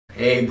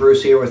Hey,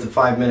 Bruce here with the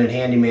 5-Minute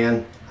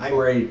Handyman. I'm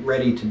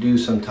ready to do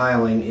some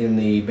tiling in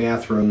the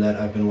bathroom that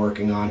I've been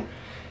working on,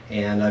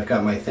 and I've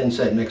got my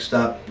thinset mixed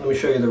up. Let me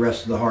show you the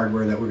rest of the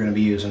hardware that we're going to be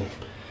using.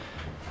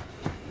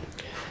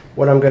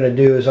 What I'm going to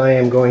do is I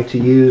am going to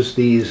use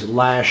these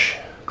lash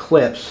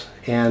clips,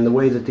 and the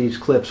way that these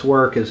clips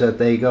work is that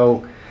they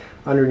go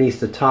underneath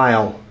the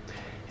tile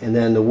and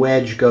then the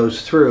wedge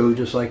goes through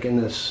just like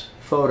in this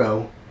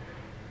photo,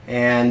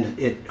 and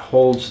it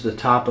holds the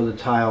top of the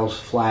tiles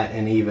flat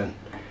and even,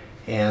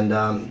 and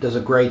does a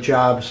great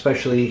job,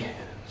 especially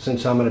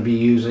since I'm going to be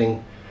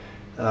using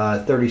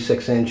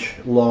 36-inch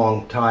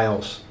long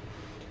tiles.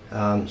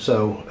 Let's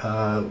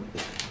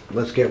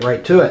get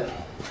right to it.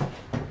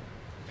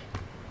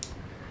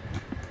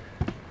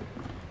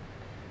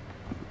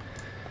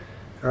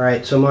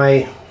 Alright, so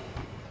my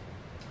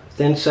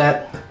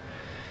thinset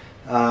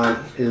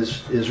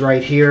is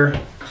right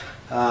here.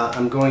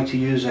 I'm going to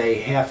use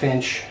a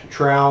 1/2-inch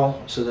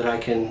trowel so that I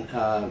can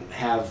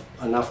have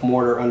enough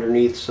mortar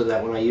underneath so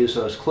that when I use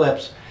those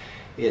clips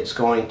it's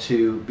going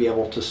to be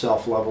able to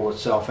self-level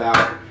itself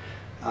out.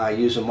 I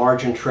use a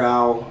margin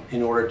trowel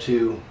in order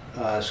to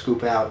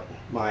scoop out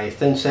my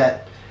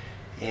thinset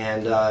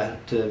and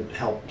to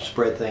help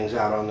spread things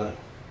out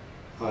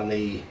on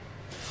the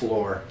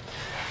floor.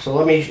 So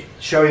let me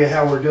show you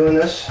how we're doing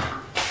this.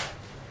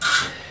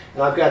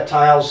 And I've got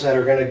tiles that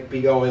are going to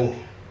be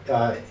going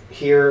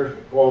here,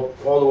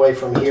 all the way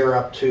from here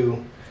up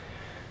to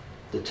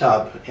the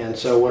tub. And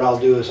so what I'll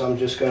do is I'm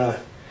just going to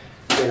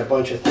get a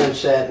bunch of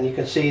thinset, and you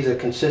can see the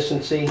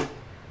consistency.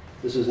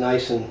 This is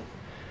nice and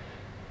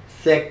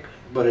thick,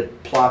 but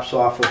it plops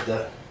off of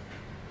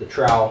the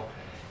trowel.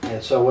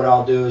 And so what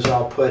I'll do is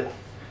I'll put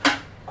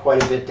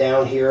quite a bit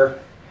down here.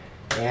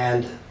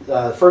 And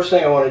the first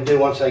thing I want to do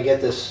once I get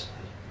this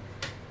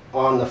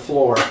on the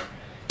floor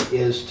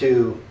is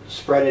to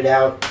spread it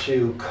out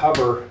to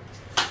cover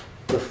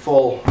the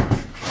full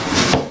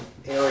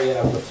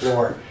area of the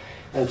floor.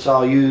 And so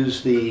I'll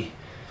use the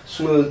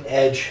smooth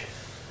edge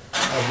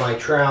of my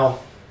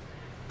trowel,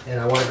 and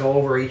I want to go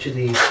over each of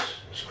these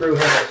screw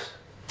heads,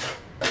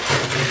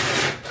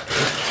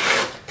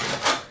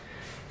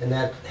 and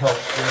that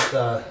helps with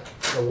the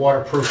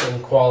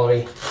waterproofing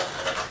quality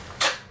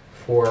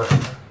for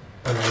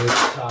underneath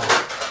the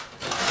tile.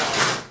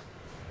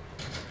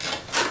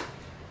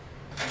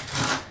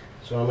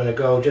 So I'm going to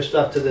go just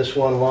up to this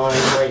one line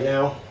right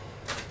now,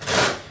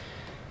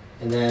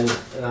 and then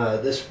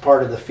this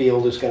part of the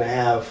field is going to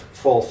have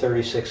full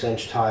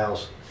 36-inch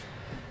tiles.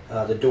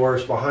 The door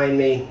is behind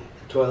me,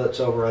 the toilet's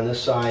over on this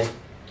side,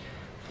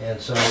 and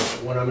so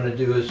what I'm going to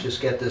do is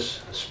just get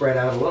this spread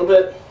out a little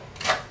bit,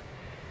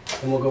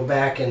 and we'll go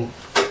back and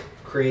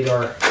create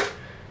our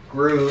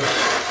grooves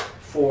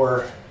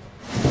for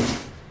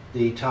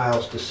the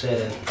tiles to sit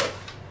in.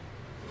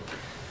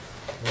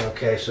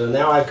 Okay, so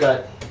now I've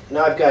got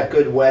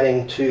good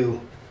wetting to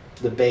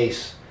the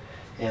base,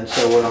 and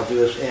so what I'll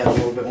do is add a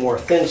little bit more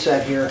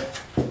thinset here,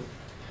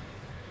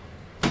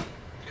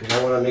 because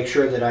I want to make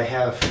sure that I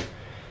have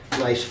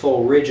nice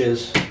full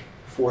ridges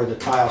for the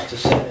tiles to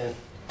sit in.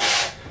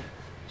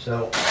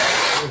 So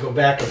we'll go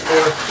back and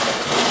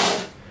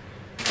forth,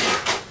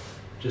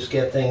 just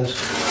get things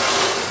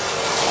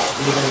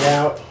evened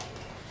out.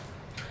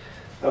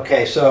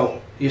 Okay, so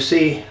you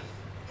see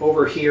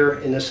over here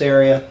in this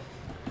area,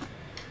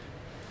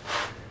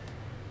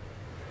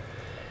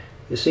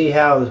 you see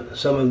how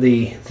some of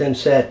the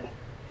thinset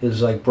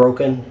is like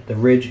broken, the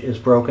ridge is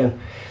broken?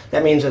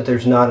 That means that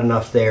there's not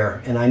enough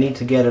there, and I need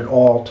to get it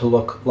all to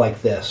look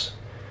like this.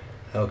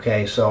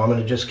 Okay, so I'm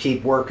going to just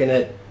keep working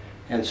it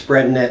and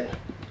spreading it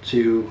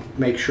to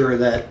make sure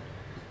that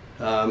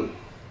we're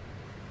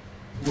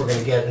going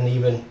to get an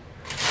even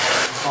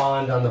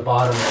bond on the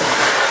bottom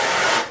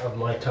of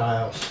my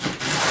tiles.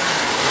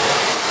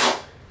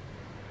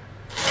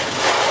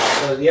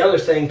 So the other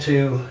thing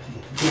to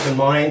keep in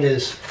mind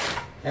is,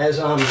 as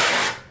I'm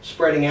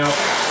spreading out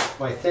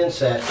my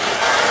thinset,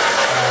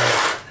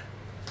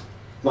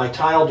 my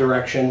tile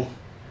direction,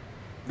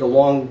 the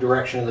long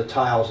direction of the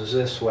tiles is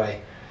this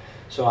way.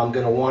 So I'm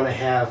going to want to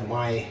have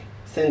my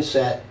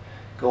thinset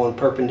going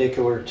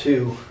perpendicular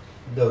to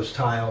those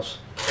tiles.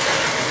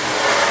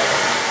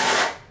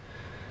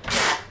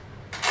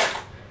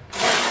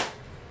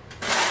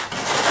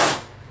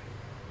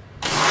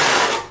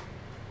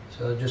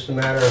 So just a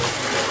matter of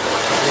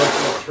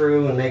working it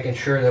through and making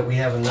sure that we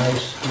have a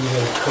nice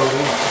even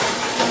coating.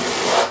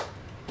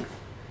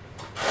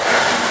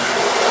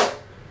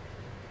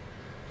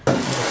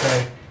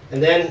 Okay,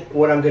 and then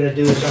what I'm going to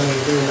do is I'm going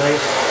to do a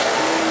nice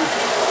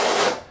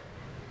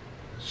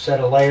set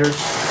of layers,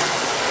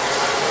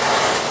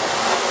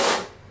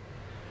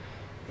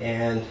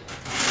 and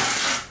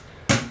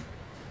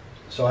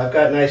so I've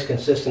got nice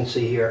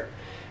consistency here,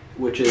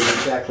 which is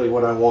exactly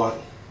what I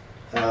want.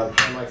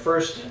 My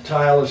first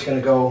tile is going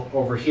to go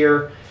over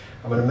here.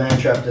 I'm going to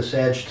match up this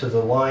edge to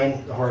the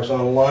line, the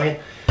horizontal line,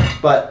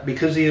 but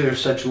because these are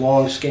such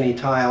long skinny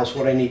tiles,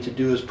 what I need to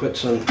do is put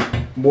some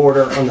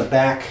mortar on the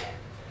back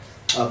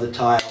of the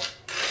tile.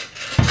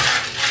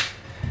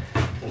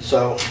 And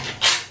so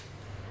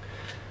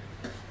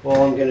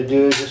all I'm going to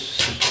do is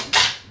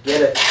just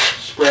get it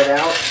spread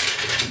out.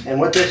 And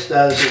what this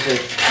does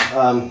is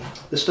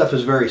this stuff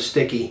is very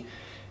sticky,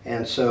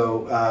 and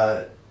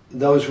so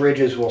those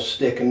ridges will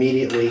stick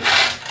immediately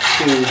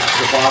to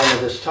the bottom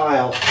of this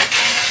tile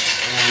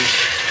and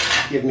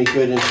give me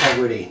good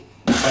integrity.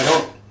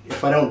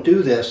 If I don't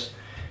do this,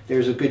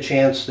 there's a good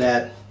chance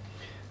that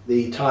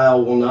the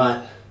tile will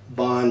not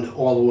bond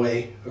all the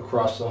way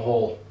across the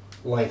whole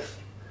length.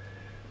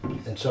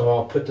 And so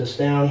I'll put this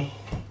down,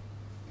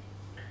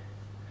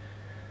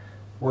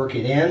 work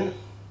it in.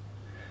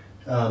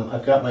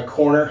 I've got my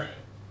corner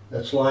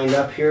that's lined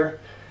up here,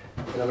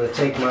 and I'm going to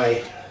take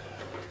my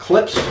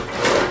clips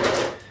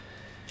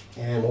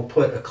and we'll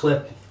put a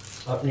clip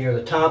up near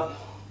the top,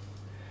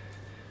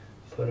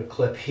 put a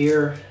clip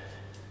here,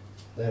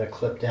 then a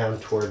clip down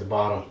toward the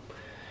bottom.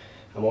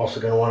 I'm also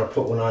going to want to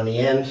put one on the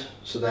end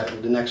so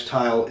that the next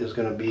tile is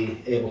going to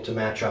be able to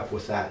match up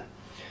with that.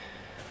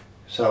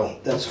 So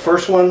that's the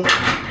first one.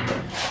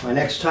 My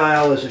next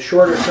tile is a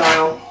shorter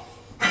tile,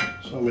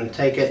 so I'm going to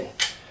take it.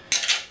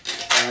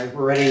 I've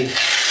already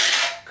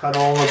cut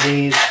all of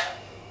these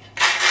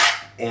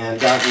and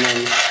gotten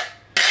them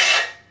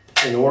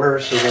in order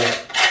so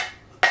that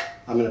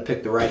I'm going to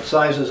pick the right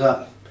sizes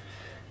up.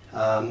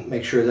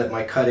 Make sure that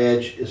my cut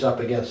edge is up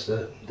against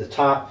the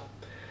top.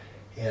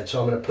 And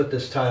so I'm going to put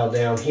this tile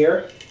down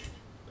here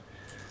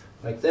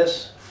like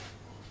this.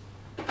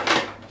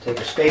 Take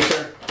a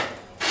spacer,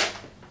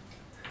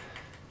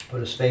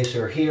 put a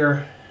spacer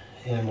here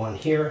and one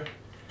here.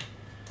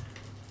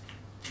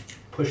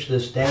 Push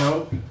this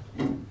down,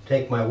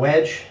 take my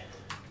wedge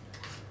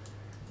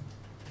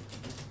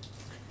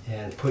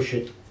and push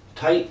it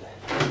tight,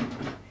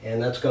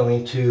 and that's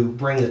going to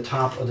bring the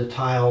top of the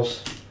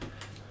tiles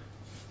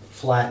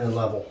flat and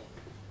level.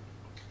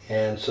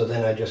 And so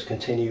then I just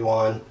continue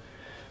on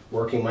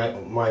working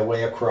my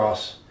way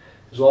across.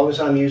 As long as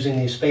I'm using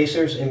these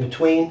spacers in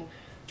between,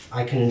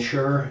 I can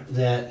ensure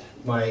that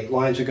my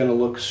lines are going to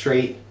look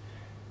straight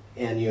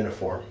and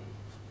uniform.